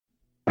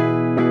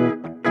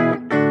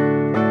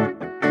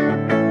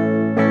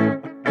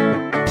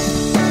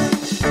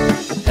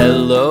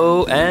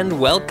Hello and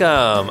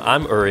welcome.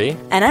 I'm Uri.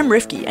 And I'm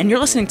Rifki, and you're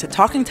listening to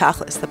Talking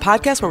Tachlis, the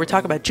podcast where we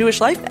talk about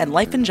Jewish life and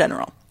life in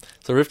general.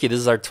 So Rifki, this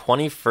is our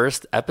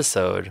 21st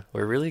episode.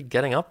 We're really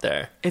getting up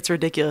there. It's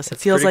ridiculous. It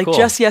It's feels pretty like cool.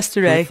 just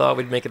yesterday. Who thought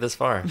we'd make it this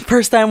far?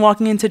 First time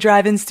walking into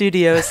drive-in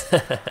studios.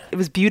 It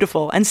was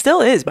beautiful, and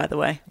still is, by the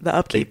way, the They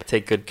upkeep.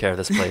 take good care of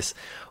this place.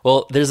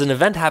 Well, there's an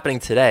event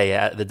happening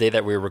today, the day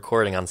that we're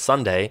recording on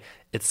Sunday.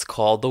 It's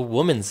called the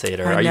Woman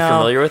Seder. I Are you know.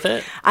 familiar with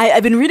it?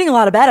 I've been reading a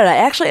lot about it.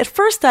 At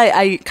first,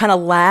 I kind of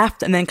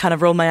laughed and then kind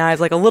of rolled my eyes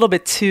like a little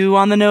bit too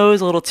on the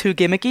nose, a little too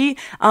gimmicky.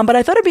 But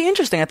I thought it'd be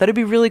interesting. I thought it'd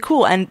be really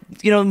cool. And,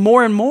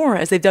 more and more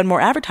as they've done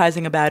more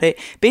advertising about it,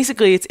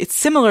 basically it's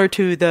similar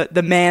to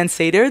the Man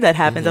Seder that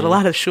happens at a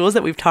lot of shuls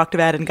that we've talked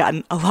about and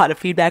gotten a lot of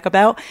feedback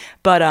about.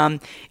 But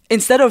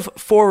instead of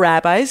 4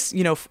 rabbis,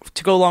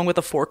 to go along with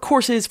the 4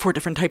 courses, 4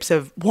 different types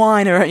of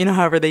wine, or,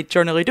 however they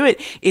generally do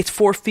it, it's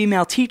 4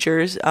 female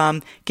teachers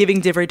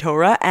giving Divrei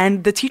Torah,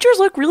 and the teachers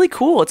look really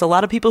cool. It's a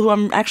lot of people who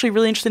I'm actually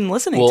really interested in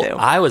listening to. Well,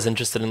 I was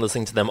interested in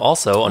listening to them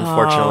also.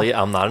 Unfortunately,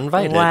 I'm not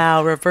invited.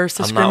 Wow, reverse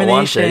I'm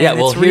discrimination. not wanted. Yeah,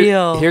 well, it's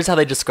real. Here's how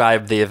they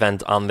describe the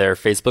event on their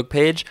Facebook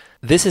page.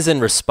 This is in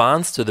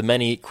response to the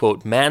many,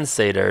 quote, man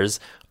seders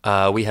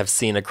we have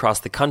seen across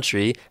the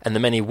country and the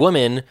many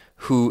women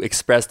who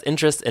expressed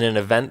interest in an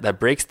event that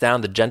breaks down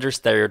the gender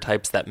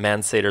stereotypes that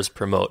man seders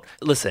promote.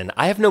 Listen,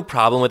 I have no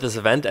problem with this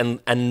event,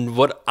 and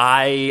what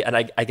I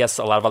guess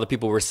a lot of other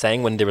people were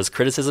saying when there was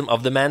criticism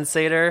of the man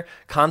seder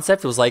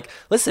concept was like,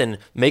 listen,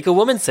 make a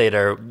woman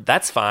seder,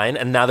 that's fine,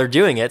 and now they're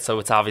doing it, so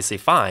it's obviously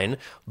fine,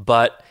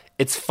 but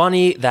it's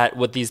funny that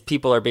what these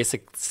people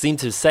seem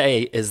to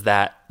say is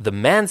that the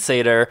man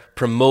seder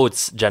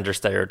promotes gender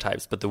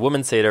stereotypes, but the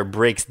woman seder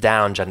breaks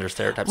down gender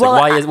stereotypes. Well,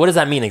 what does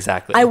that mean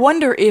exactly? I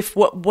wonder if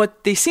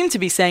what they seem to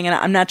be saying, and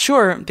I'm not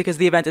sure because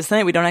the event is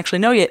tonight, we don't actually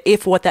know yet,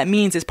 if what that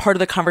means is part of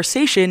the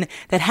conversation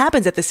that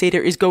happens at the Seder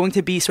is going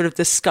to be sort of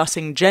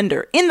discussing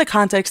gender in the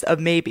context of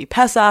maybe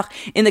Pesach,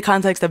 in the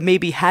context of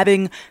maybe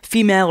having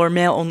female or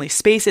male only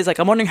spaces. Like,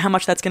 I'm wondering how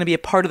much that's going to be a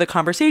part of the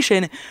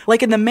conversation.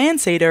 Like in the man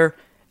Seder,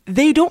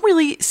 they don't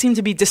really seem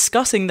to be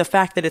discussing the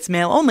fact that it's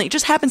male only. It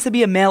just happens to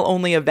be a male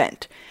only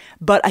event.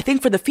 But I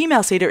think for the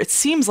female Seder, it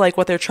seems like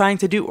what they're trying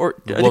to do, or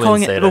are they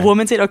calling it the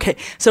woman Seder? Okay,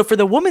 so for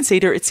the woman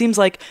Seder, it seems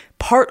like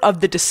part of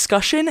the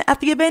discussion at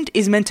the event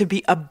is meant to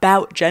be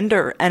about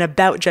gender and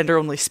about gender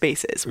only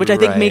spaces, which I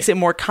think makes it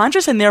more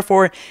conscious, and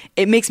therefore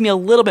it makes me a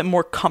little bit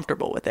more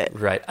comfortable with it.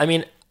 Right. I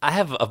mean, I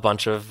have a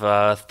bunch of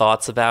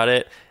thoughts about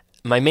it.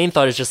 My main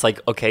thought is just like,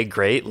 okay,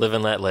 great, live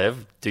and let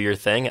live, do your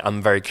thing.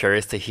 I'm very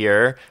curious to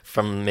hear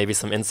from maybe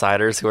some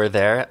insiders who are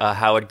there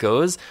how it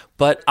goes.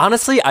 But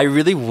honestly, I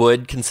really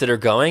would consider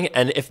going.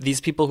 And if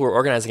these people who are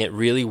organizing it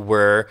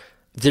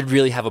did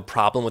really have a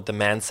problem with the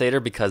man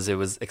seder because it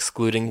was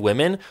excluding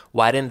women,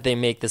 why didn't they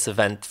make this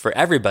event for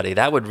everybody?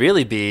 That would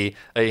really be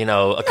a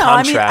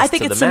contrast. I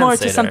think to it's the man similar to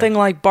seder. something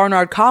like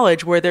Barnard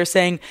College, where they're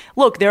saying,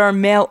 look, there are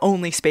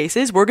male-only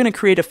spaces. We're going to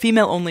create a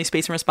female-only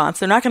space in response.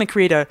 They're not going to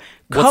create a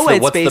co-ed space in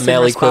response. What's the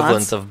male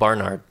equivalent of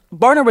Barnard?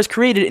 Barnard was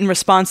created in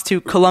response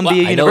to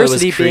Columbia I know it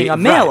was University being a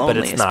male-only but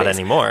it's not space.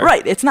 anymore.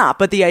 Right, it's not.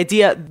 But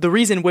the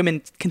reason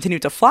women continue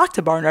to flock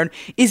to Barnard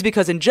is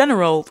because in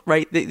general,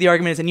 right, the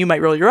argument is, and you might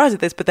roll your eyes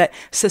at this, but that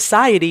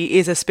society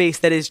is a space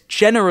that is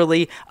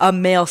generally a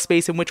male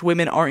space in which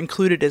women are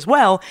included as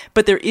well,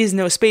 but there is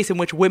no space in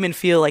which women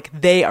feel like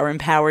they are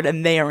empowered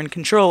and they are in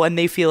control and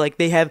they feel like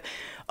they have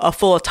a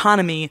full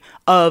autonomy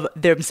of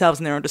themselves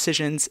and their own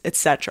decisions,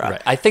 etc.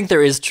 Right. I think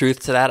there is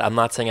truth to that. I'm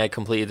not saying I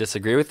completely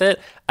disagree with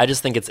it. I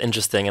just think it's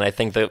interesting, and I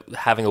think that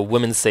having a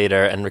women's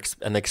seder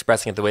and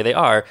expressing it the way they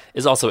are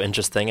is also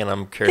interesting, and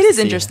I'm curious. It is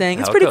to see interesting.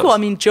 how It's it pretty goes. cool. I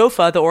mean,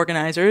 JOFA, the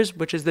organizers,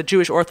 which is the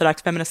Jewish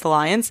Orthodox Feminist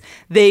Alliance,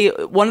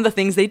 one of the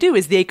things they do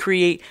is they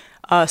create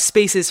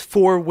spaces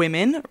for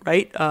women,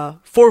 right?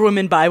 For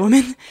women, by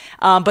women.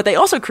 But they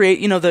also create,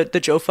 the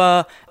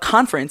JOFA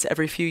conference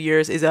every few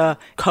years is a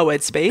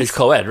co-ed space. It's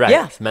co-ed, right?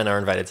 Yeah. Men are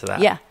invited to that.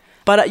 Yeah.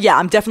 But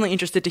I'm definitely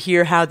interested to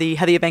hear how the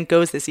event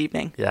goes this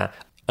evening. Yeah.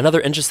 Another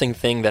interesting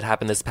thing that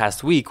happened this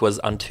past week was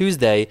on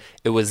Tuesday,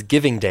 it was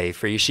Giving Day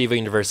for Yeshiva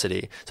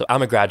University. So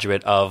I'm a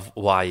graduate of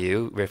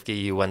YU.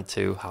 Rifki, you went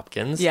to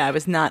Hopkins. Yeah, I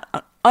was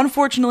not,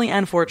 unfortunately,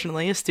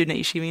 a student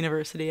at Yeshiva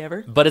University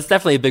ever. But it's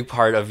definitely a big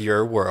part of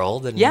your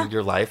world and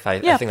your life. I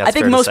think that's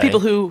fair to most say.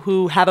 people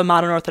who have a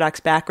modern Orthodox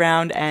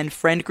background and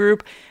friend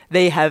group,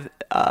 they have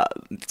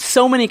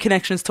so many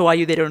connections to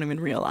YU they don't even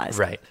realize.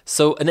 Right.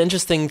 So an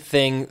interesting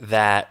thing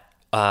that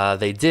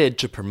they did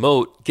to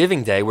promote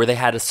Giving Day, where they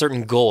had a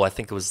certain goal. I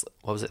think it was,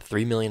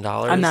 $3 million?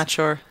 I'm not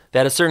sure. They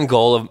had a certain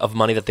goal of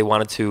money that they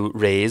wanted to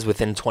raise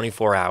within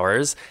 24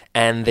 hours,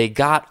 and they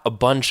got a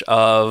bunch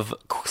of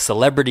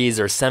celebrities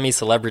or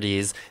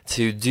semi-celebrities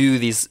to do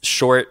these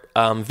short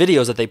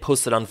videos that they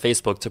posted on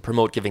Facebook to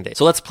promote Giving Day.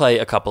 So let's play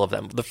a couple of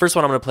them. The first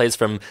one I'm going to play is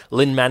from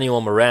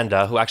Lin-Manuel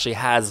Miranda, who actually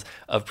has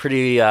a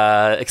pretty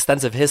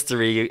extensive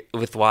history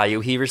with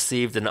YU. He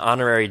received an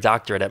honorary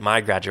doctorate at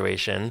my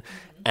graduation,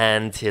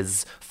 and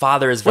his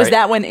father is Was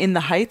that when In the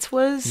Heights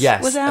was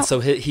out? So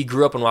he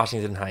grew up in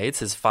Washington Heights.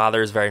 His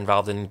father is very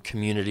involved in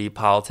community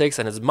politics,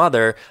 and his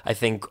mother, I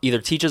think, either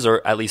teaches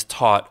or at least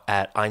taught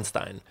at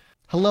Einstein.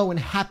 Hello and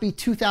happy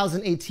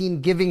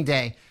 2018 Giving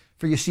Day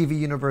for Yeshiva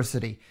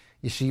University.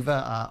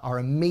 Yeshiva are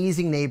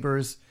amazing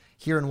neighbors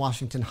here in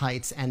Washington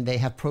Heights, and they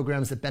have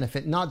programs that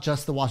benefit not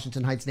just the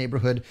Washington Heights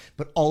neighborhood,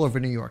 but all over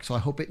New York. So I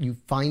hope you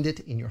find it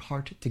in your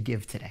heart to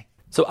give today.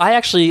 So I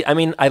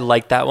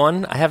like that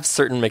one. I have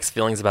certain mixed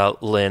feelings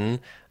about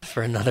Lynn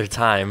for another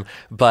time.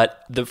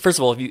 But first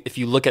of all, if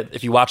you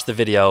watch the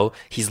video,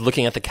 he's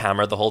looking at the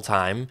camera the whole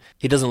time.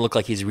 He doesn't look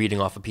like he's reading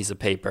off a piece of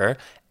paper.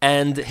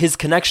 And his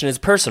connection is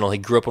personal. He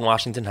grew up in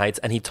Washington Heights,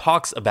 and he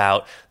talks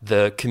about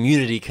the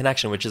community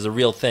connection, which is a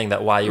real thing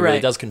that YU really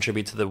does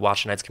contribute to the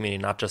Washington Heights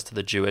community, not just to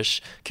the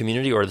Jewish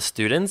community or the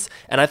students.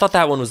 And I thought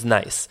that one was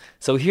nice.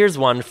 So here's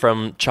one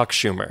from Chuck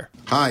Schumer.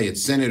 Hi,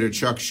 it's Senator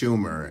Chuck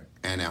Schumer,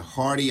 and a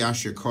hearty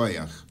Asher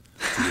Koyach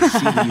to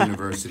Yeshiva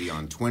University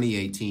on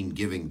 2018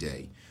 Giving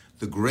Day.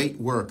 The great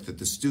work that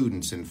the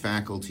students and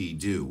faculty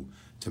do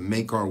to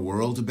make our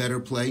world a better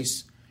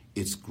place,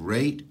 it's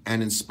great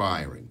and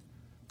inspiring.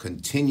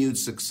 Continued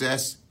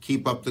success.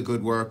 Keep up the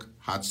good work.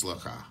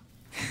 Hatzlacha.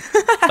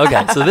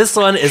 Okay, so this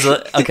one is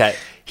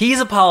he's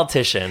a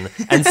politician,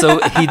 and so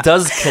he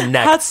does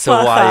connect to YU.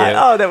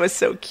 Oh, that was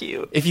so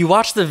cute. If you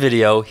watch the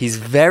video, he's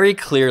very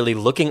clearly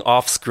looking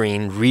off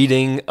screen,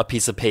 reading a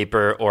piece of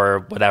paper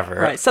or whatever.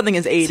 Right, something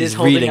his aide is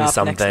holding up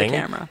next to the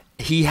camera.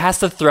 He has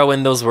to throw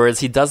in those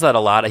words. He does that a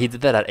lot. He did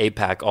that at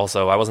APAC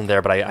also. I wasn't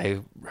there, but I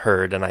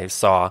heard and I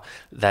saw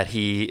that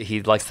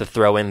he likes to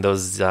throw in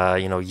those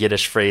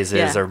Yiddish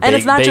phrases or and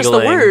it's not just the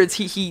bageling. words.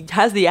 He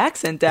has the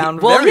accent down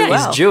very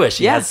well. He's Jewish.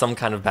 He has some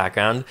kind of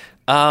background.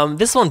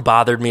 This one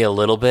bothered me a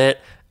little bit.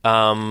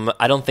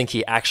 I don't think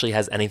he actually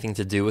has anything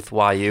to do with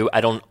YU.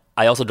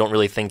 I also don't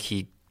really think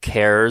he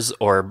cares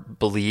or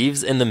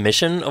believes in the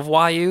mission of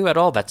YU at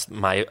all. That's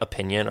my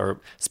opinion or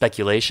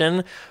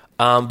speculation.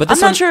 But I'm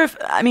not sure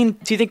do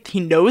you think he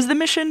knows the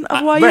mission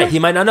of YU? Right, he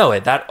might not know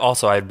it. That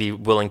also I'd be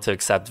willing to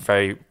accept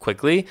very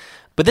quickly.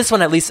 But this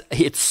one, at least,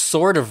 it's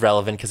sort of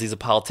relevant because he's a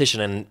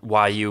politician, and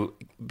YU,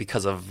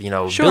 because of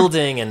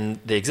building and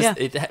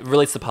it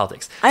relates to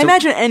politics. I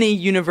imagine any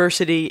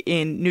university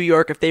in New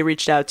York, if they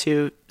reached out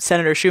to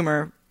Senator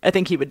Schumer, I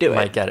think he would do it.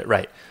 Might get it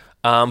right.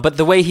 But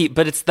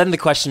it's then the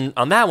question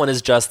on that one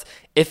is just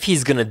if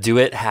he's going to do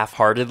it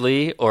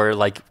half-heartedly or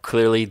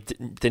clearly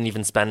didn't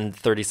even spend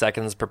 30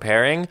 seconds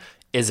preparing,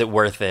 is it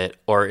worth it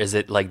or is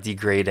it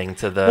degrading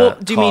to the Well,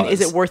 do you cause? mean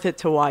is it worth it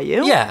to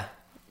YU? Yeah.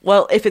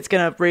 Well, if it's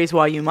going to raise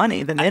YU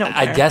money, then they don't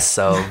care. I guess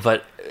so,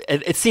 but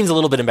it seems a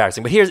little bit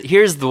embarrassing. But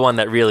here's the one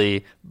that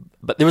really.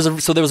 But there was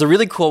a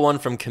really cool one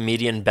from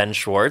comedian Ben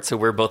Schwartz, who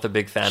we're both a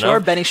big fan of. Sure,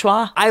 Benny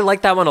Schwa. I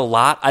like that one a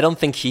lot. I don't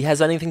think he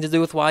has anything to do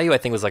with YU. I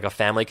think it was a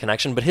family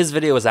connection, but his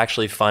video was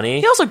actually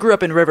funny. He also grew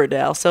up in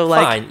Riverdale, so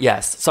Fine,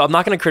 yes. So I'm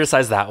not going to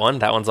criticize that one.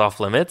 That one's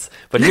off limits.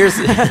 But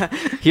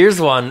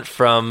here's one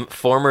from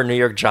former New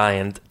York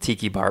Giant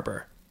Tiki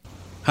Barber.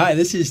 Hi,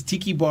 this is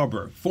Tiki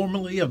Barber,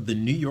 formerly of the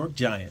New York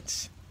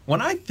Giants.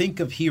 When I think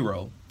of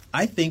hero,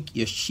 I think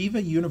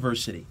Yeshiva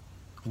University.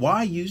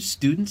 YU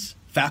students,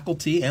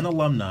 faculty, and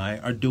alumni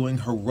are doing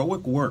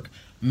heroic work,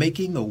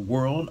 making the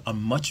world a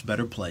much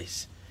better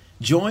place.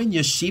 Join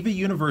Yeshiva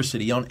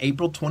University on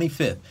April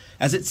 25th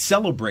as it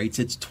celebrates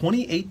its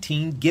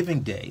 2018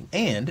 Giving Day,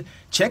 and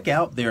check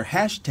out their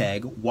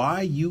hashtag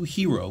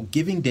YUHero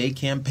Giving Day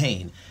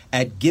campaign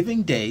at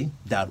givingday.yu.edu.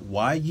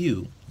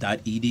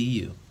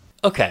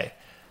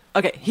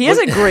 Okay, he has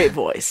a great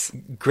voice.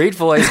 Great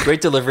voice, great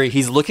delivery.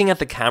 He's looking at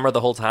the camera the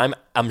whole time.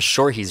 I'm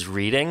sure he's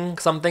reading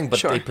something, but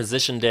they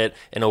positioned it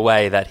in a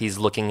way that he's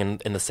looking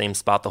in the same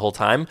spot the whole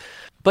time.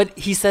 But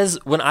he says,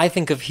 when I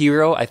think of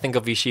hero, I think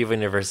of Yeshiva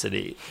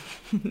University.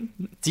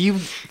 Do you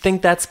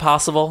think that's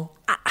possible?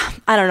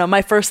 I don't know.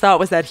 My first thought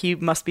was that he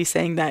must be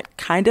saying that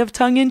kind of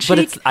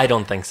tongue-in-cheek. But I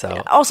don't think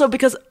so. Also,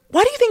 because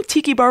why do you think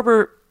Tiki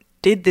Barber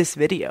did this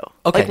video?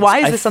 Okay, why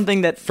is this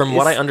something that from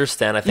what I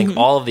understand, I think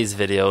all of these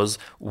videos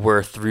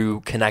were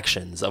through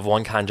connections of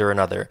one kind or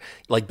another.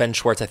 Ben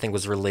Schwartz, I think,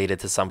 was related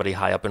to somebody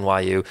high up in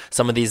YU.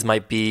 Some of these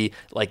might be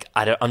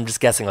I'm just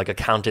guessing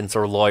accountants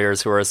or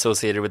lawyers who are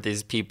associated with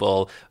these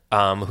people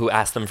who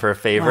asked them for a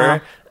favor.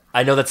 Wow.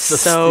 I know that's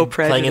so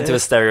playing into a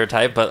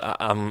stereotype, but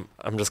I'm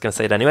just going to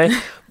say it anyway.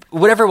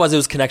 Whatever it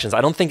was connections.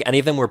 I don't think any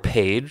of them were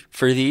paid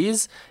for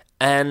these.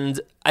 And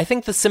I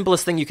think the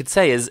simplest thing you could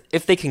say is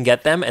if they can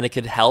get them and it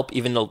could help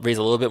even raise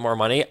a little bit more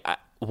money,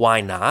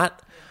 why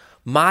not?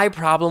 My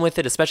problem with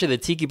it, especially the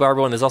Tiki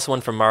Barber one, there's also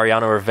one from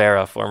Mariano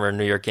Rivera, former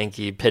New York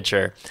Yankee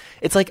pitcher.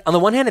 It's on the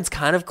one hand, it's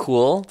kind of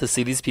cool to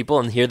see these people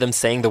and hear them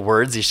saying the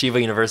words Yeshiva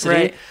University.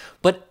 Right.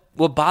 But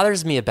what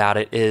bothers me about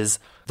it is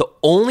the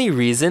only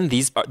reason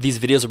these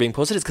videos are being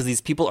posted is because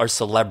these people are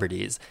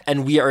celebrities.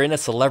 And we are in a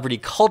celebrity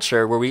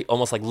culture where we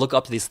almost look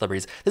up to these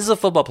celebrities. This is a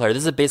football player.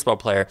 This is a baseball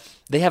player.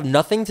 They have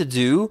nothing to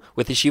do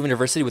with Yeshiva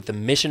University, with the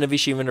mission of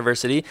Yeshiva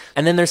University.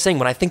 And then they're saying,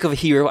 when I think of a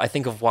hero, I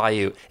think of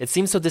YU. It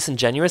seems so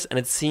disingenuous, and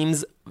it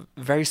seems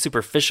very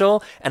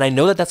superficial, and I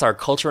know that that's our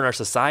culture and our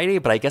society,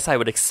 but I guess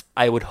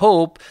I would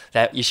hope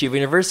that Yeshiva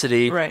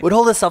University would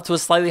hold itself to a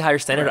slightly higher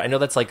standard. I know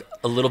that's like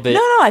a little bit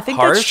I think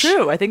harsh. that's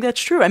true. I think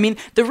that's true. I mean,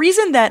 the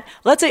reason that,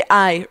 let's say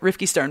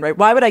Rifki Stern, right?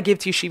 Why would I give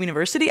to Yeshiva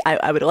University?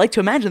 I would like to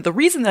imagine the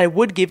reason that I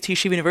would give to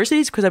Yeshiva University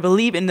is because I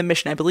believe in the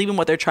mission. I believe in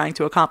what they're trying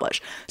to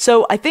accomplish.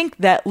 So I think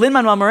that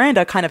Lin-Manuel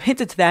Miranda kind of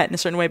hinted to that in a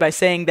certain way by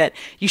saying that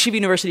Yeshiva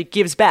University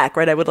gives back,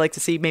 right? I would like to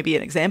see maybe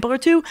an example or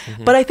two.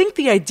 But I think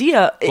the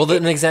idea...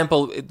 an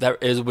example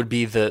would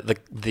be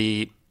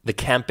the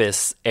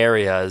campus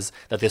areas,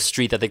 that the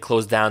street that they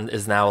closed down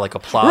is now like a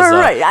plaza.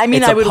 Right. I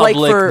mean, it's I would public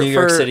like for New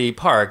York City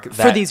park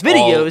for these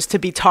videos to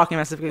be talking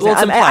about specific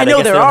examples. Well, I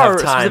know there are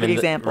time specific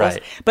examples,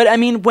 but I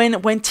mean,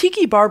 when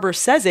Tiki Barber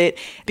says it,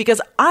 because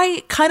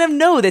I kind of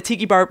know that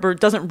Tiki Barber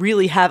doesn't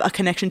really have a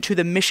connection to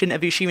the mission of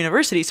Yeshiva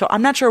University, so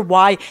I'm not sure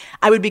why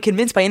I would be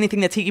convinced by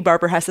anything that Tiki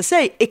Barber has to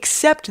say,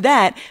 except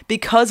that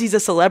because he's a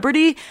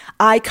celebrity,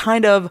 I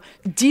kind of,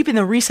 deep in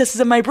the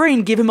recesses of my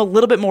brain, give him a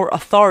little bit more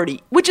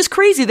authority, which is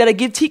crazy that I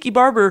give Tiki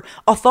Barber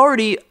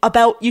authority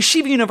about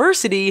Yeshiva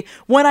University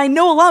when I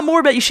know a lot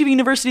more about Yeshiva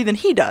University than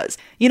he does.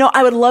 You know,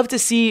 I would love to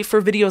see,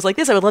 for videos like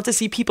this, I would love to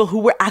see people who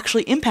were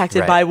actually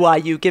impacted by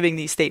YU giving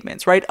these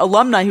statements, right?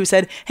 Alumni who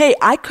said, hey,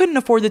 I couldn't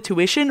afford the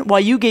tuition,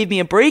 YU gave me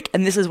a break,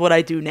 and this is what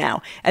I do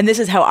now. And this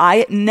is how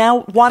I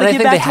now want to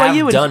give back to YU. I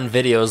think they have done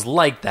videos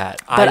like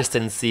that. I just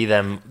didn't see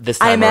them this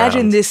time I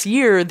imagine around. This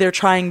year they're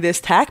trying this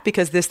tack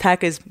because this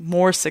tack is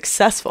more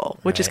successful,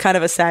 which is kind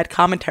of a sad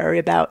commentary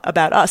about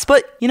us.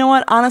 But you know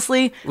what?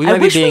 Honestly, we might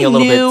be being a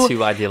little bit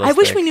too idealistic. I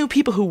wish we knew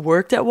people who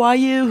worked at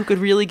YU who could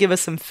really give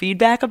us some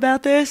feedback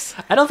about this.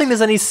 I don't think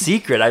there's any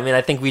secret. I mean,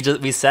 I think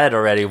we said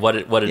already what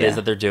it is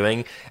that they're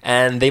doing,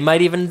 and they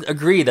might even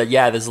agree that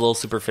this is a little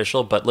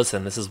superficial. But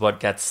listen, this is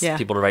what gets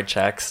people to write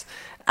checks.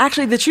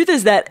 Actually, the truth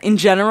is that in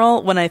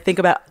general, when I think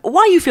about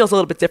YU feels a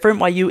little bit different.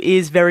 YU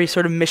is very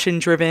sort of mission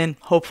driven,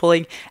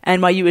 hopefully,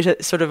 and YU is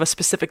sort of a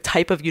specific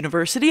type of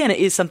university, and it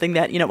is something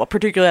that, you know,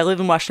 particularly I live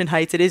in Washington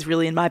Heights, it is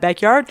really in my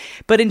backyard.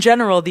 But in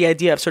general, the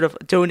idea of sort of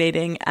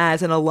donating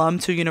as an alum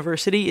to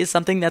university is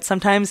something that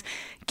sometimes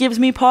gives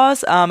me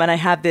pause, and I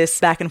have this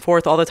back and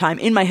forth all the time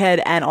in my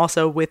head, and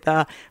also with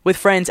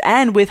friends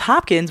and with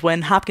Hopkins.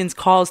 When Hopkins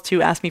calls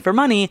to ask me for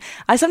money,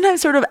 I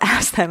sometimes sort of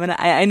ask them, and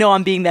I know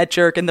I'm being that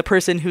jerk, and the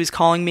person who's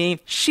calling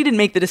me, she didn't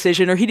make the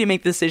decision or he didn't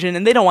make the decision,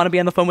 and they don't want to be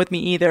on the phone with me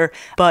either.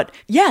 But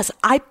yes,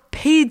 I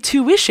paid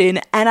tuition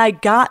and I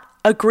got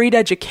a great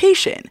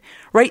education,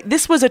 right?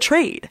 This was a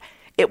trade.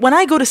 When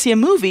I go to see a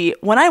movie,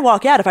 when I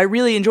walk out, if I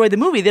really enjoyed the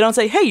movie, they don't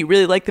say, hey, you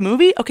really like the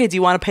movie? Okay, do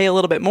you want to pay a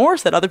little bit more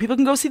so that other people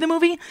can go see the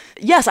movie?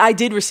 Yes, I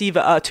did receive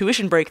a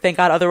tuition break, thank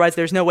God. Otherwise,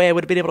 there's no way I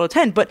would have been able to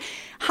attend. But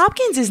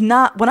Hopkins is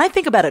not, when I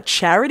think about a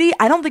charity,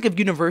 I don't think of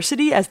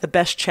university as the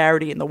best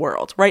charity in the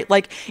world, right?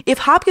 Like, if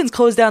Hopkins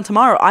closed down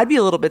tomorrow, I'd be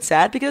a little bit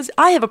sad because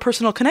I have a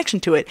personal connection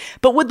to it.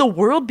 But would the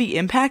world be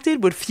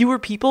impacted? Would fewer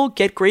people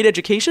get great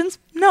educations?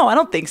 No, I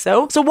don't think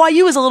so. So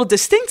YU is a little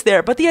distinct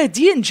there, but the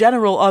idea in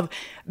general of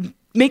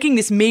making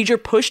this major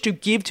push to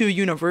give to a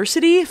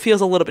university feels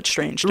a little bit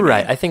strange to me.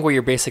 Right. I think where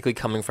you're basically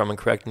coming from, and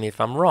correct me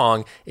if I'm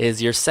wrong,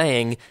 is you're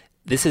saying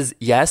this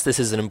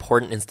is an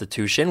important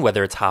institution,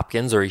 whether it's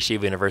Hopkins or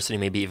Yeshiva University,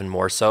 maybe even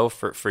more so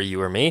for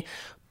you or me.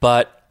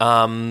 But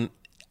on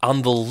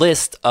the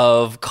list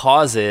of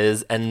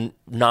causes and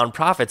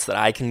nonprofits that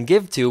I can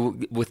give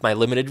to with my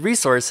limited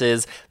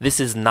resources,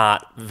 this is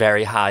not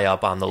very high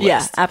up on the list.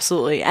 Yeah,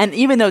 absolutely. And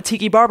even though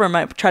Tiki Barber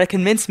might try to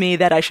convince me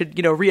that I should,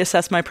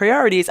 reassess my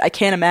priorities, I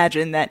can't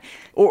imagine that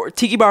or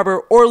Tiki Barber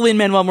or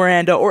Lin-Manuel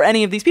Miranda or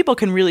any of these people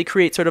can really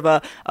create sort of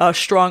a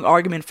strong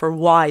argument for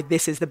why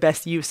this is the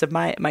best use of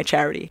my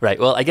charity. Right.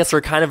 Well, I guess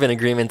we're kind of in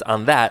agreement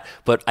on that,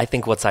 but I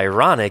think what's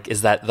ironic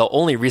is that the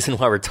only reason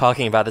why we're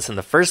talking about this in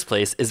the first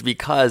place is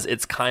because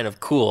it's kind of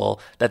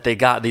cool that they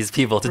got these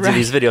people to do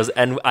these videos,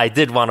 and I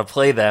did want to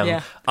play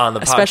them on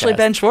the podcast. Especially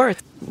Ben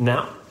Schwartz.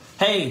 Now,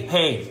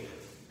 hey,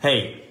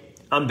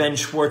 I'm Ben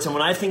Schwartz, and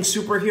when I think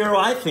superhero,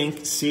 I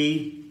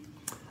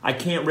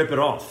can't rip it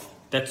off.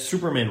 That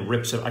Superman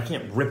rips it. I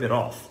can't rip it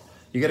off.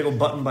 You got to go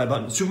button by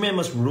button. Superman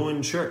must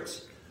ruin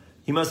shirts.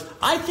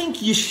 I think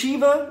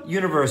Yeshiva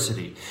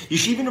University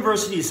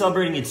is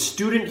celebrating its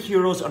student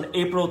heroes on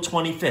April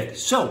 25th.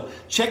 So,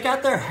 check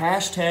out their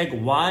hashtag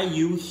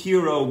YU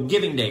Hero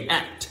Giving Day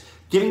at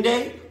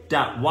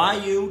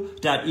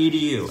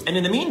givingday.yu.edu. And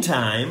in the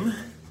meantime,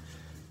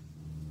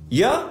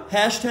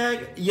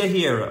 hashtag ya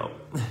hero.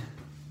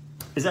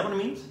 Is that what it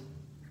means?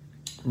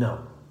 No.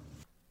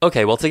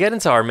 Okay, well, to get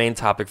into our main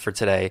topic for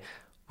today,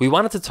 we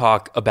wanted to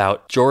talk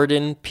about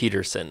Jordan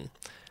Peterson.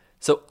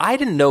 So I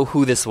didn't know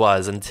who this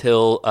was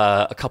until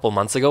a couple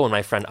months ago when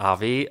my friend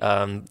Avi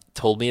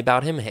told me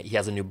about him. He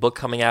has a new book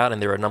coming out, and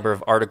there were a number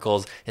of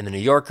articles in the New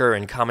Yorker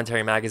and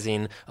Commentary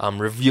Magazine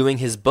reviewing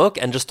his book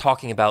and just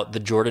talking about the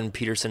Jordan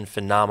Peterson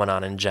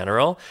phenomenon in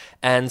general.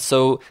 And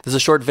so there's a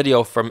short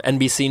video from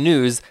NBC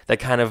News that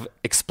kind of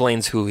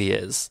explains who he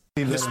is.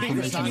 In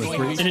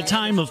a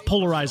time of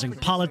polarizing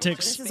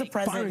politics,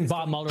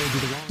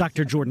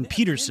 Dr. Jordan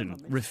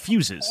Peterson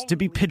refuses to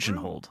be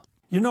pigeonholed.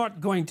 You're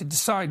not going to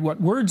decide what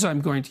words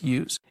I'm going to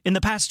use. In the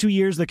past 2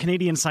 years, the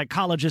Canadian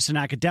psychologist and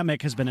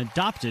academic has been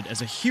adopted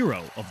as a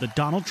hero of the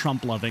Donald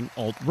Trump-loving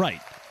alt-right.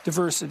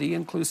 Diversity,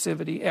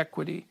 inclusivity,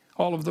 equity,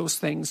 all of those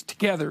things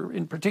together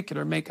in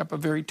particular make up a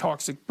very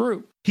toxic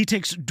brew. He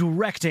takes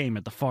direct aim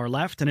at the far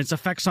left and its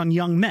effects on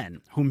young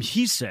men, whom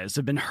he says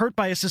have been hurt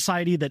by a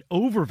society that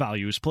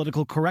overvalues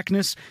political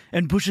correctness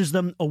and pushes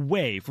them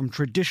away from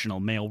traditional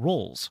male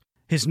roles.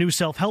 His new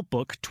self-help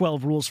book,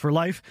 12 Rules for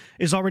Life,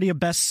 is already a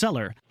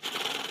bestseller.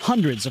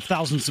 Hundreds of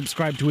thousands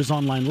subscribe to his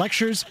online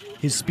lectures,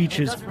 his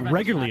speeches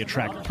regularly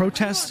attract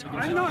protests,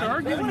 I'm not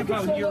arguing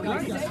about your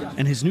rights.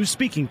 and his new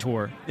speaking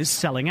tour is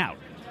selling out.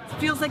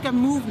 Feels like a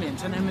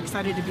movement, and I'm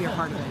excited to be a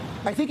part of it.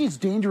 I think he's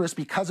dangerous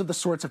because of the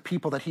sorts of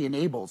people that he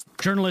enables.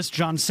 Journalist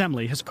John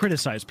Semley has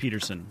criticized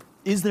Peterson.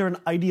 Is there an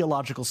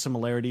ideological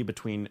similarity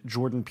between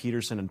Jordan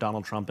Peterson and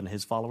Donald Trump and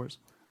his followers?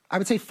 I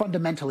would say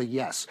fundamentally,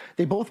 yes.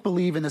 They both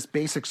believe in this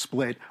basic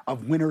split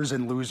of winners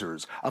and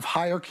losers, of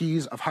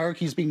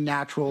hierarchies being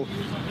natural.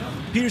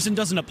 Peterson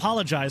doesn't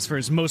apologize for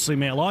his mostly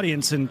male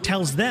audience and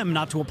tells them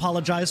not to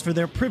apologize for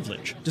their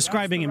privilege,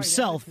 describing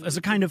himself as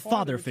a kind of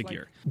father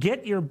figure.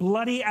 Get your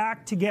bloody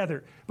act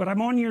together, but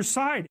I'm on your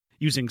side.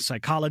 Using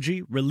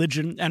psychology,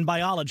 religion, and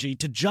biology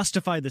to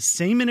justify the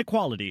same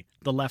inequality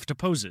the left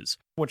opposes.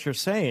 What you're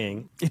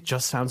saying, it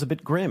just sounds a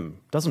bit grim,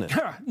 doesn't it?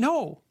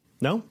 No.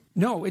 No?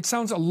 No, it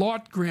sounds a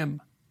lot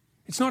grim.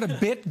 It's not a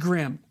bit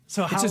grim. It's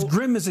as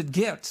grim as it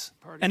gets.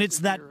 And it's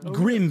that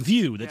grim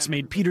view that's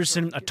made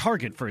Peterson a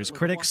target for his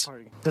critics.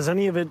 Does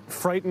any of it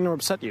frighten or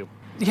upset you?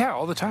 Yeah,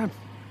 all the time.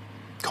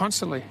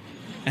 Constantly.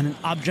 And an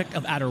object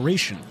of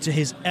adoration to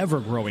his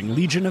ever-growing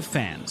legion of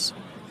fans.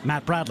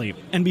 Matt Bradley,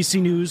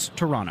 NBC News,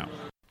 Toronto.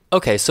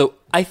 Okay, so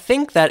I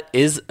think that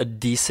is a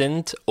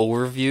decent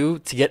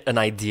overview to get an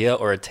idea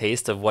or a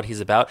taste of what he's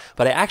about,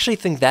 but I actually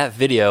think that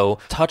video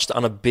touched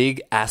on a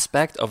big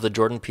aspect of the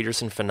Jordan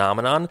Peterson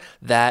phenomenon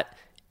that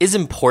is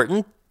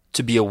important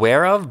to be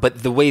aware of,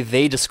 but the way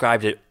they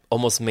described it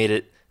almost made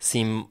it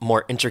seem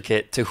more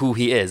intricate to who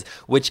he is,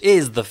 which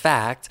is the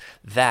fact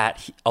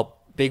that a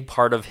big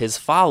part of his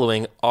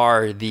following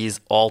are these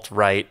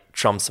alt-right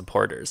Trump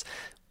supporters.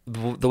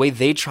 The way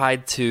they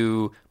tried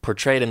to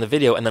portray it in the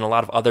video, and then a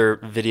lot of other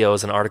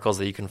videos and articles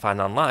that you can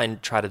find online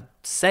try to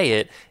say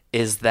it,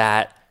 is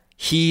that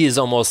he is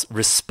almost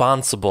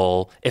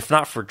responsible, if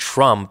not for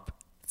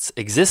Trump's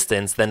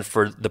existence, then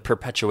for the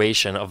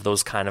perpetuation of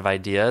those kind of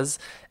ideas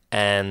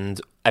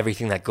and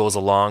everything that goes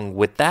along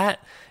with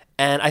that.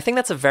 And I think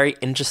that's a very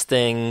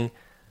interesting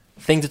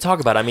thing to talk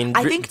about. I mean,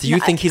 do you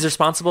think he's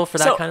responsible for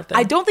that kind of thing?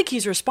 I don't think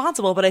he's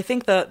responsible, but I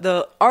think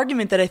the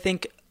argument that I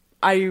think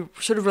I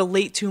sort of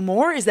relate to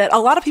more is that a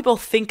lot of people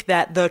think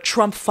that the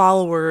Trump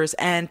followers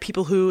and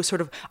people who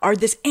sort of are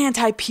this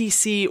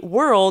anti-PC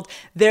world,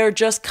 they're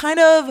just kind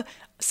of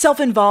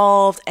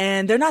self-involved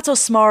and they're not so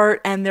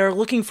smart and they're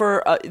looking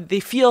for,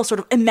 they feel sort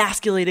of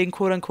emasculating,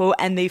 quote unquote,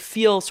 and they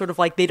feel sort of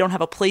like they don't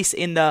have a place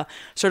in the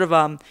sort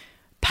of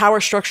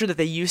power structure that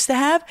they used to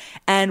have.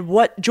 And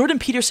what Jordan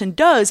Peterson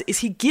does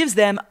is he gives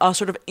them a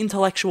sort of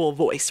intellectual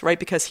voice, right?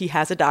 Because he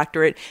has a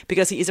doctorate,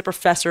 because he is a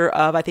professor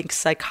of, I think,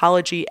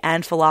 psychology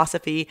and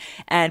philosophy,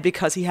 and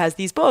because he has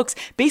these books,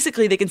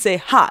 basically they can say,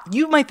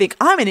 you might think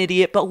I'm an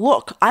idiot, but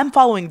look, I'm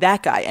following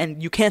that guy.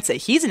 And you can't say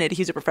he's an idiot.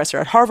 He's a professor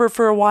at Harvard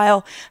for a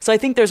while. So I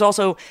think there's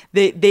also,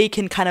 they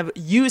can kind of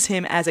use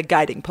him as a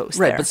guiding post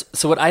right, there. But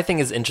so what I think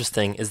is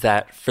interesting is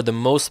that for the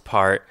most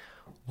part,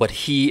 what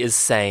he is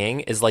saying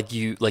is like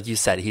you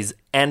said, he's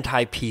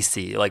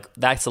anti-PC. Like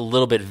that's a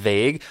little bit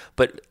vague,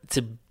 but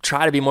to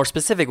try to be more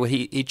specific, what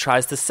he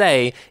tries to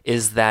say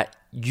is that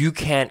you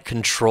can't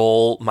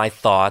control my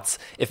thoughts.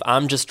 If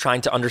I'm just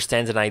trying to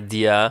understand an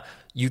idea,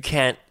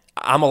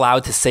 I'm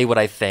allowed to say what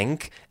I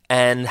think,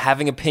 and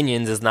having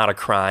opinions is not a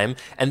crime,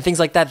 and things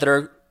like that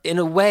are in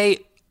a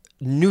way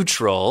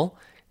neutral.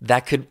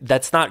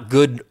 That's not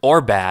good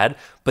or bad,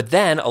 but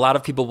then a lot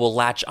of people will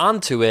latch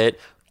onto it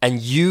and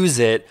use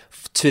it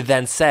to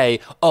then say,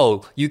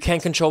 oh, you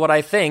can't control what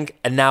I think,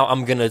 and now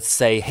I'm going to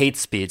say hate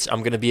speech. I'm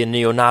going to be a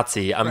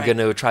neo-Nazi. I'm going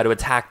to try to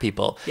attack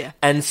people. Yeah.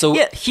 And so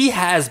he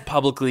has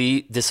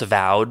publicly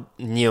disavowed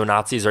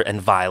neo-Nazis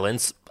and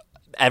violence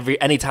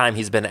anytime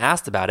he's been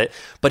asked about it,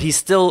 but he's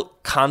still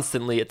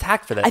constantly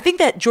attacked for that. I think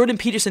that Jordan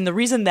Peterson, the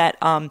reason that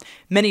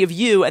many of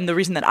you, and the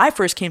reason that I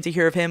first came to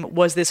hear of him,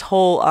 was this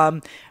whole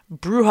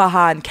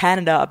brouhaha in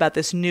Canada about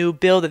this new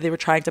bill that they were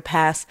trying to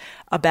pass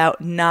about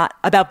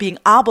being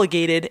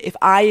obligated, if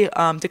I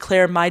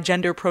declare my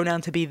gender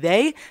pronoun to be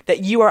they,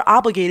 that you are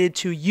obligated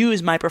to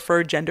use my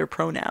preferred gender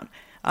pronoun.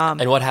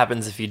 And what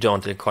happens if you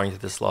don't, according to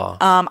this law?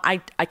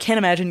 I can't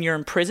imagine you're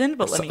in prison,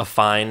 but a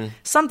fine,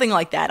 something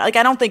like that. Like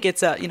I don't think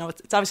it's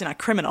it's obviously not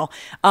criminal.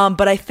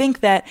 But I think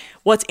that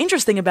what's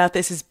interesting about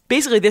this is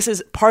basically this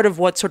is part of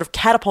what sort of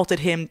catapulted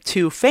him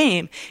to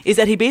fame, is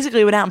that he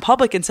basically went out in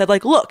public and said,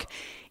 like, look,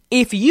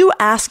 if you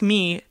ask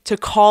me to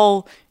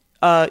call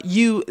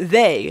you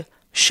they,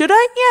 Should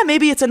I? Yeah,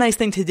 maybe it's a nice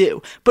thing to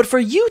do. But for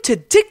you to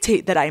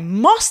dictate that I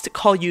must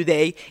call you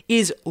they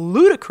is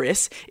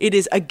ludicrous. It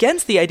is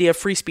against the idea of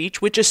free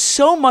speech, which is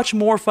so much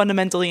more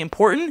fundamentally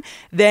important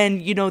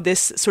than,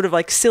 this sort of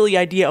like silly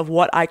idea of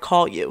what I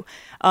call you.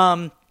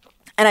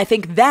 And I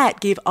think that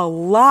gave a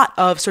lot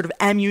of sort of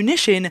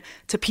ammunition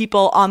to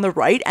people on the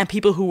right and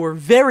people who were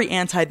very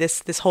anti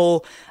this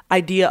whole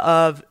idea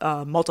of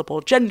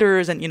multiple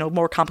genders and,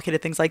 more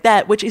complicated things like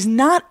that, which is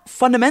not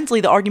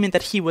fundamentally the argument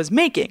that he was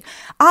making.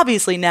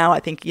 Obviously now I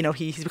think,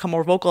 he's become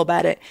more vocal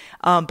about it.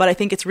 But I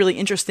think it's really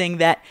interesting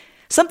that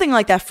something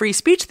like that free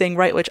speech thing,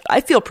 right, which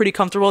I feel pretty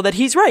comfortable that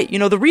he's right.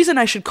 The reason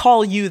I should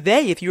call you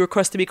they if you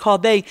request to be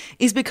called they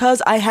is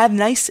because I have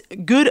nice,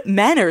 good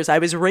manners. I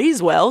was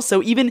raised well.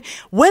 So even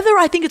whether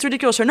I think it's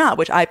ridiculous or not,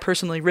 which I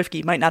personally,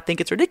 Rifki, might not think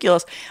it's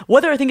ridiculous,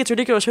 whether I think it's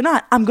ridiculous or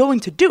not, I'm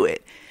going to do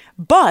it.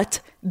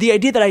 But the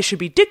idea that I should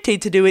be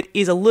dictated to do it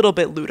is a little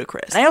bit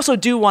ludicrous. I also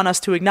do want us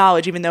to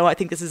acknowledge, even though I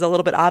think this is a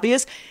little bit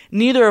obvious,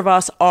 neither of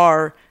us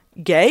are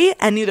gay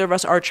and neither of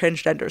us are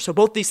transgender. So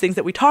both these things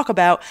that we talk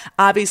about,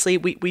 obviously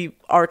we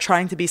are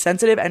trying to be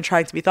sensitive and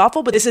trying to be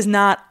thoughtful, but this is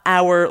not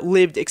our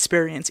lived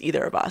experience,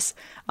 either of us.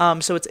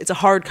 So it's a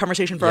hard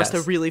conversation for us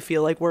to really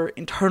feel like we're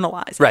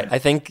internalized. Right. I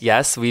think,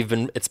 yes,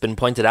 it's been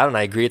pointed out, and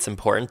I agree it's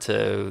important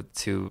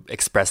to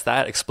express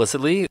that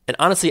explicitly. And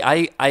honestly,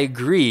 I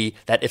agree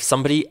that if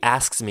somebody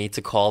asks me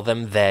to call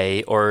them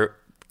they or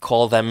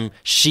call them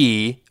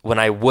she when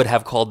I would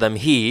have called them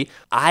he,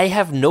 I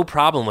have no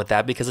problem with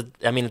that because,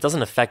 it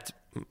doesn't affect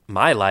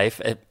my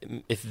life.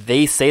 If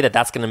they say that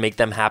that's going to make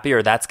them happy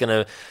or that's going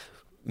to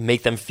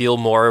make them feel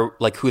more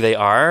like who they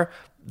are,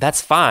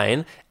 that's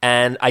fine.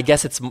 And I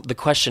guess the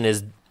question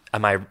is,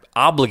 am I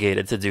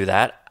obligated to do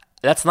that?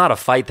 That's not a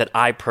fight that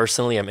I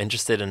personally am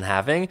interested in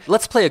having.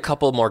 Let's play a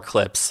couple more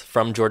clips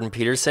from Jordan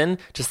Peterson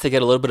just to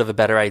get a little bit of a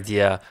better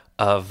idea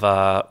of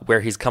where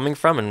he's coming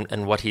from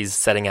and what he's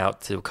setting out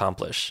to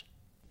accomplish.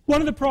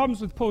 One of the problems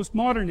with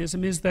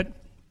postmodernism is that,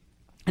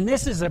 and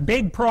this is a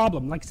big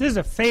problem, this is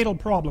a fatal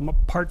problem,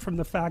 apart from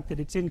the fact that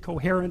it's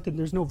incoherent and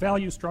there's no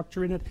value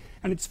structure in it,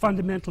 and it's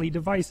fundamentally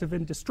divisive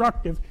and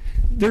destructive.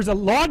 There's a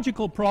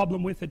logical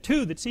problem with it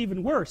too that's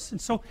even worse. And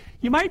so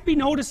you might be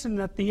noticing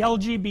that the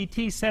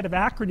LGBT set of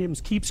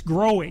acronyms keeps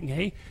growing,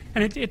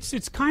 and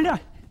it's kind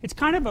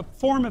of a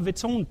form of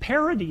its own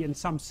parody in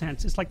some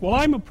sense. It's like, well,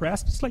 I'm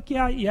oppressed. It's like,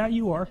 yeah,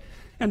 you are.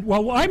 And,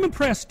 well, I'm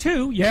oppressed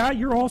too. Yeah,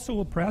 you're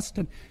also oppressed.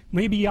 And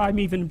maybe I'm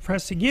even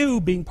oppressing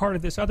you, being part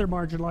of this other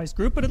marginalized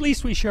group, but at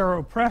least we share our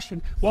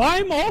oppression. Well,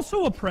 I'm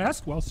also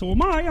oppressed. Well, so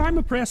am I. I'm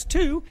oppressed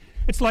too.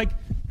 It's like,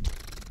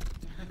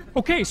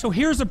 okay, so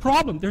here's the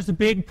problem. There's a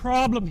big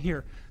problem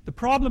here. The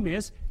problem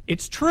is,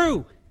 it's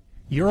true.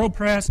 You're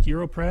oppressed,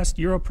 you're oppressed,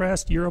 you're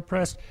oppressed, you're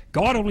oppressed.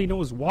 God only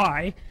knows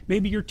why.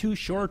 Maybe you're too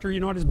short, or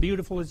you're not as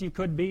beautiful as you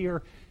could be,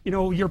 or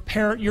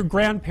your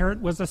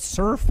grandparent was a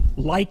serf,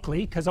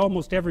 likely, because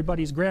almost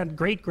everybody's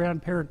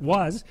great-grandparent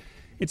was.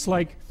 It's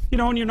like,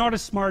 and you're not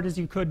as smart as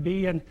you could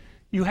be, and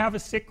you have a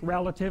sick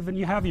relative, and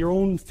you have your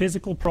own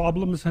physical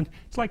problems, and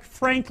it's like,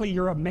 frankly,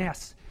 you're a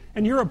mess.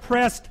 And you're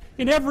oppressed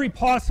in every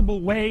possible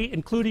way,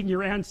 including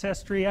your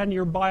ancestry and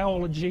your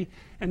biology,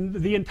 and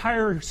the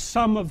entire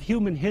sum of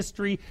human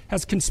history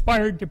has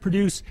conspired to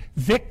produce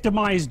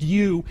victimized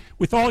you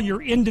with all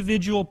your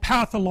individual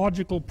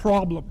pathological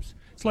problems.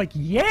 It's like,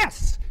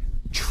 yes,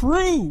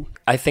 true.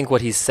 I think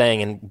what he's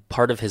saying, and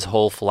part of his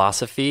whole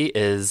philosophy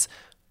is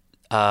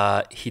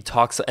he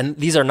talks, and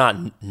these are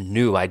not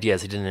new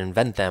ideas, he didn't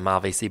invent them,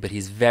 obviously, but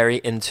he's very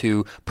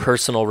into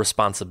personal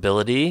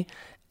responsibility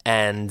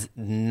and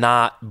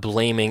not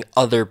blaming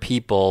other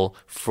people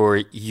for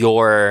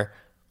your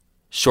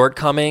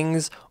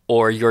shortcomings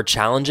or your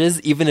challenges,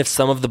 even if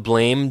some of the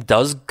blame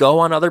does go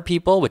on other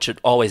people, which it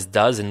always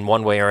does in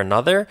one way or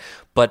another.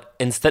 But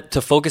instead,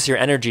 to focus your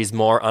energies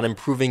more on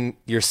improving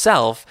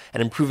yourself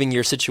and improving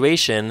your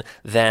situation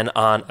than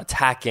on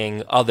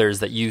attacking others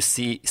that you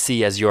see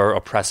as your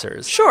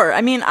oppressors. Sure.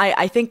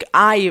 I think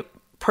I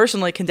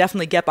personally can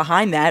definitely get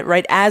behind that,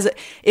 right? As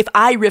if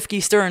I,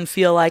 Rifki Stern,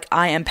 feel like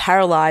I am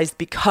paralyzed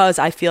because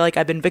I feel like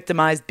I've been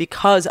victimized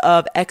because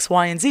of X,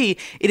 Y, and Z,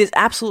 it is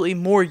absolutely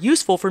more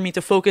useful for me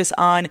to focus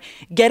on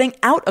getting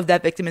out of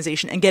that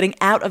victimization and getting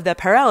out of that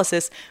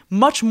paralysis,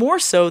 much more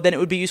so than it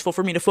would be useful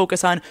for me to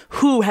focus on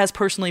who has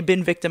personally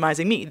been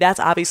victimizing me. That's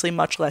obviously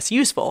much less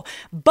useful.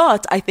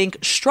 But I think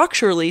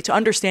structurally, to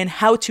understand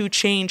how to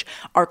change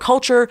our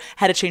culture,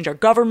 how to change our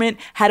government,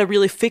 how to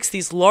really fix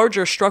these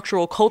larger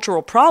structural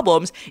cultural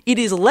problems, it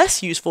is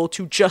less useful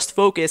to just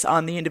focus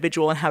on the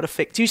individual and how to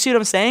fix. Do you see what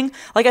I'm saying?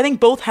 I think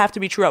both have to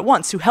be true at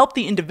once. To help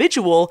the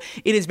individual,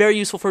 it is very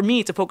useful for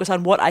me to focus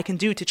on what I can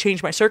do to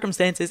change my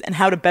circumstances and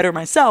how to better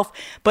myself.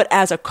 But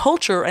as a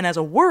culture and as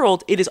a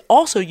world, it is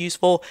also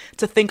useful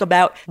to think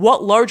about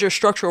what larger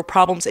structural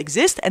problems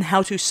exist and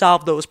how to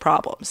solve those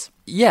problems.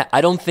 Yeah,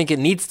 I don't think it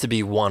needs to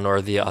be one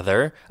or the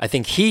other. I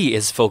think he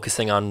is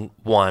focusing on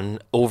one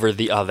over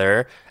the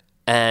other,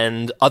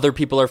 and other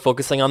people are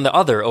focusing on the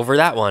other over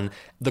that one.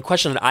 The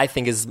question that I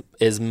think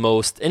is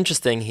most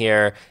interesting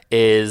here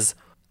is,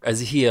 Is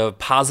he a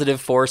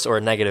positive force or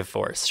a negative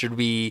force? Should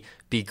we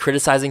be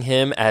criticizing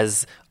him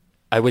as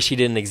I wish he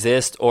didn't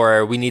exist,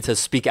 or we need to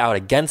speak out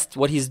against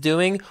what he's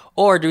doing?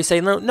 Or do we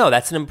say, no,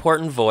 that's an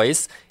important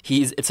voice.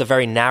 It's a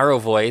very narrow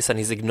voice and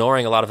he's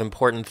ignoring a lot of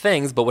important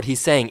things, but what he's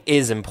saying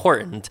is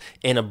important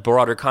in a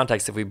broader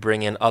context if we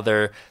bring in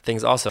other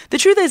things also. The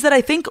truth is that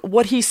I think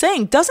what he's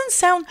saying doesn't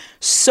sound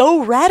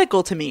so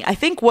radical to me. I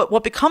think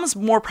what becomes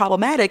more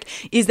problematic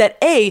is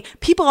that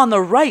people on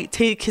the right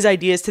take his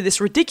ideas to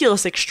this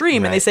ridiculous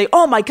extreme, and they say,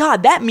 oh my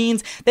God, that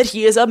means that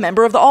he is a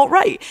member of the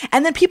alt-right.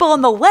 And then people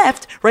on the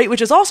left, right,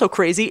 which is also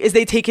crazy, is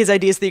they take his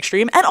ideas to the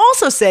extreme and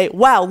also say,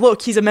 wow,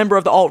 look, he's a member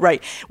of the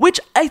alt-right, which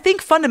I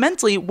think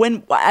fundamentally,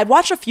 when I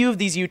watched a few of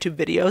these YouTube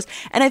videos,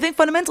 and I think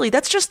fundamentally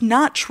that's just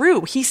not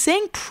true. He's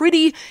saying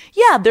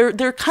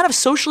they're kind of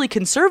socially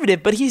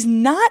conservative, but he's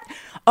not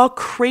a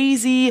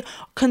crazy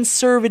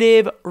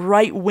conservative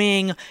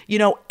right-wing,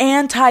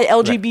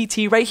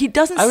 anti-LGBT, right? He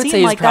doesn't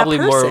seem like that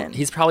person.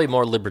 He's probably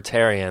more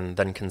libertarian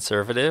than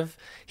conservative.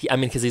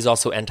 Because he's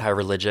also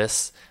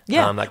anti-religious.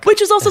 Yeah,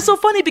 which is also so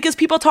funny because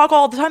people talk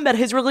all the time about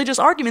his religious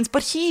arguments,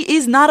 but he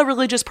is not a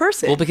religious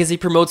person. Well, because he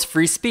promotes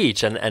free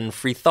speech and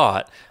free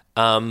thought.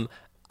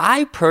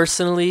 I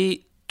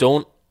personally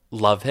don't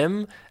love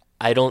him.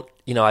 I don't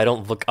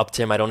look up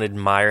to him. I don't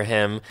admire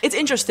him. It's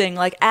interesting.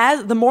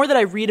 As the more that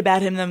I read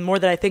about him, the more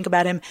that I think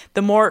about him,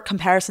 the more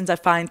comparisons I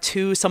find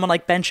to someone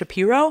like Ben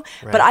Shapiro.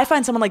 Right. But I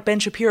find someone like Ben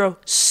Shapiro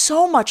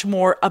so much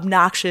more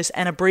obnoxious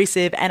and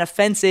abrasive and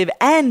offensive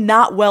and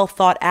not well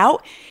thought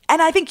out.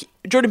 And I think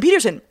Jordan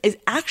Peterson is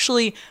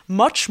actually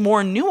much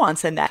more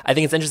nuanced than that. I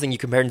think it's interesting you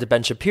compare him to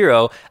Ben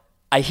Shapiro.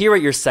 I hear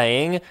what you're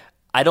saying.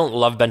 I don't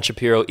love Ben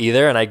Shapiro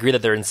either, and I agree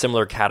that they're in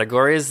similar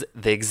categories.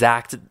 The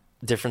exact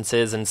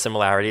differences and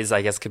similarities,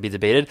 I guess, could be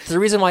debated. The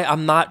reason why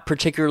I'm not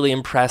particularly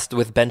impressed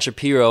with Ben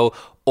Shapiro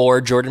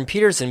or Jordan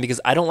Peterson, because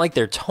I don't like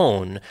their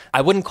tone. I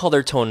wouldn't call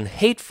their tone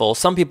hateful.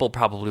 Some people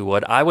probably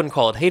would. I wouldn't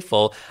call it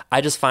hateful. I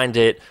just find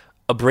it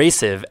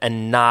abrasive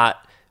and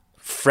not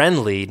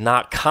friendly,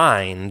 not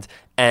kind,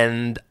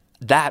 and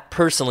that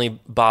personally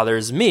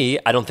bothers me.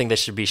 I don't think they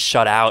should be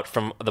shut out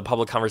from the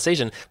public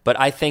conversation, but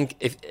I think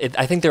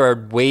I think there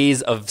are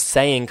ways of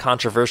saying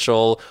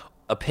controversial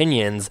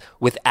opinions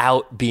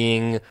without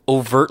being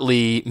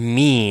overtly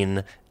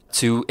mean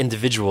to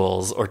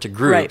individuals or to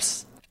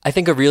groups. Right. I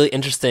think a really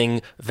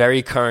interesting,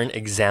 very current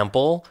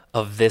example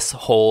of this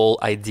whole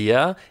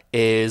idea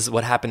is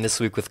what happened this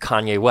week with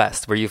Kanye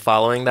West. Were you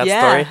following that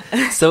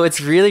story? So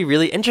it's really,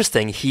 really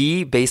interesting.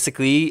 He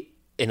basically,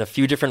 in a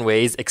few different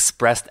ways,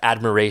 expressed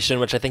admiration,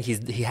 which I think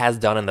he has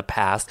done in the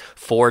past,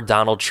 for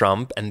Donald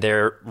Trump and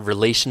their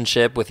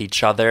relationship with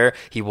each other.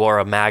 He wore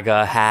a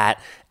MAGA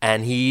hat,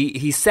 and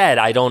he said,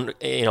 I don't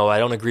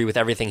agree with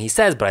everything he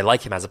says, but I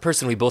like him as a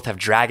person. We both have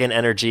dragon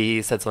energy.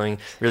 He said something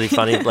really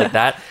funny like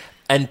that.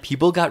 And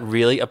people got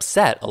really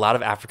upset. A lot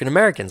of African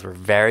Americans were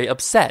very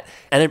upset.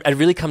 And it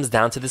really comes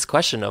down to this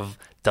question of,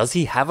 does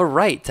he have a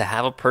right to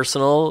have a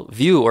personal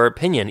view or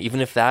opinion,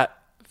 even if that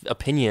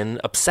opinion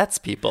upsets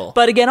people?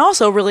 But again,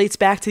 also relates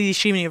back to the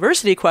Yeshiva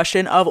University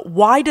question of,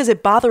 why does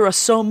it bother us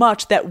so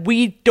much that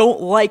we don't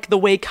like the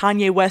way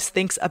Kanye West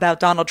thinks about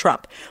Donald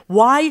Trump?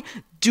 Why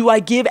do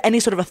I give any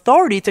sort of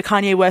authority to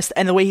Kanye West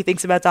and the way he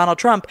thinks about Donald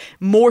Trump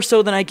more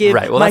so than I give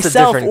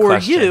myself or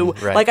question. You?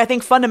 Right. I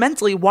think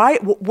fundamentally, why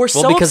we're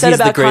so upset about Kanye West. Because he's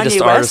the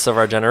greatest artist of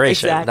our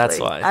generation. Exactly. That's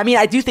why. I mean,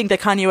 I do think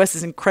that Kanye West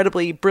is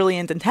incredibly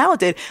brilliant and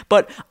talented,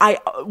 but I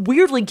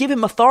weirdly give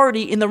him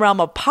authority in the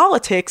realm of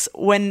politics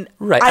when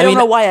I don't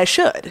know why I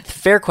should.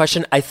 Fair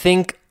question. I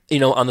think,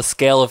 on the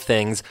scale of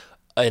things,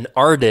 an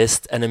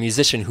artist and a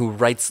musician who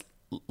writes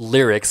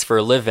lyrics for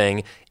a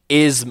living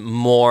is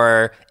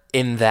more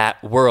in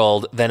that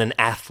world than an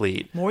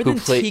athlete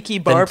Tiki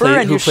Barber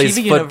and who plays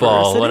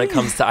football University? When it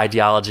comes to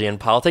ideology and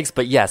politics.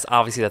 But yes,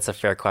 obviously that's a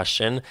fair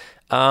question.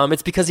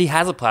 It's because he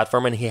has a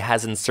platform and he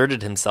has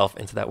inserted himself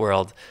into that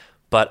world.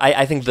 But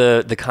I think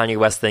the Kanye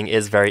West thing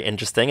is very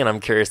interesting, and I'm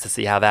curious to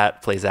see how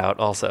that plays out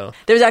also.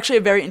 There's actually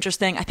a very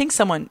interesting, I think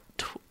someone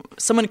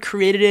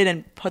created it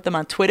and put them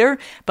on Twitter,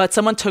 but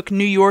someone took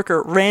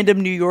random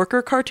New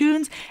Yorker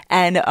cartoons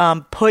and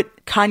put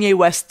Kanye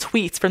West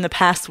tweets from the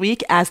past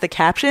week as the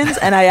captions,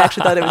 and I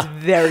actually thought it was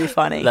very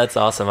funny. That's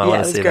awesome. I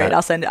want to see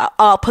that.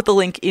 I'll put the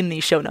link in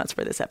the show notes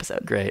for this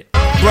episode. Great.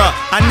 Bruh,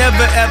 I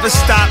never ever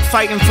stopped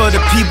fighting for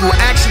the people.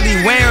 Actually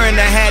wearing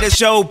the hat to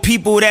show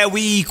people that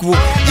we equal.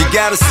 You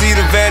gotta see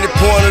the vantage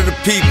point of the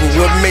people.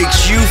 What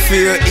makes you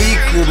feel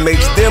equal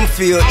makes them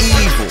feel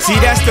evil. See,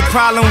 that's the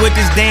problem with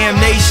this damn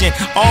nation.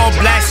 All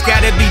blacks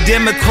gotta be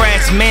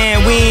Democrats,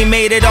 man. We ain't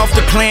made it off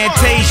the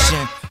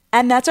plantation.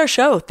 And that's our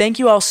show. Thank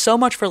you all so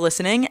much for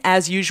listening.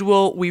 As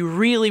usual, we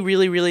really,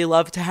 really, really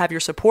love to have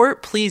your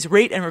support. Please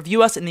rate and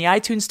review us in the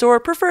iTunes store,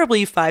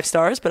 preferably 5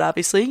 stars, but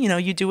obviously,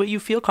 you do what you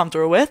feel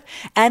comfortable with.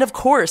 And of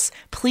course,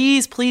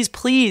 please, please,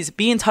 please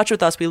be in touch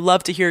with us. We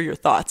love to hear your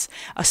thoughts,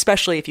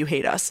 especially if you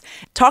hate us.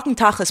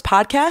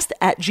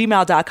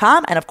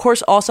 TalkingTachlisPodcast@gmail.com, and of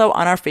course, also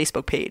on our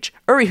Facebook page.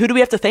 Uri, who do we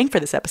have to thank for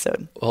this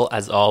episode? Well,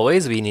 as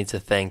always, we need to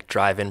thank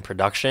Drive-In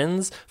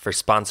Productions for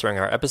sponsoring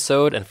our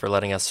episode and for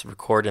letting us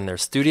record in their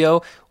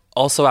studio.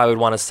 Also, I would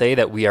want to say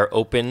that we are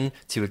open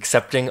to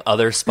accepting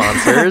other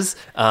sponsors.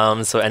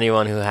 So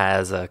anyone who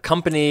has a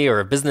company or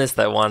a business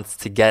that wants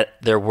to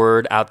get their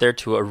word out there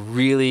to a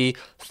really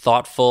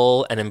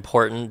thoughtful and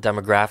important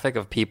demographic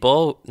of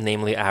people,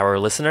 namely our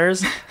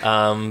listeners,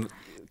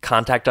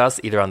 contact us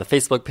either on the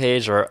Facebook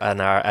page or at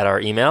our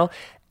email.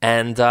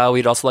 And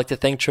we'd also like to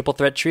thank Triple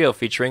Threat Trio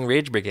featuring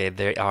Rage Brigade.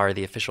 They are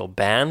the official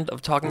band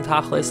of Talking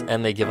Tachlis,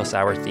 and they give us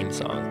our theme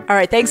song. All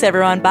right, thanks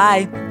everyone.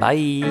 Bye.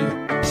 Bye.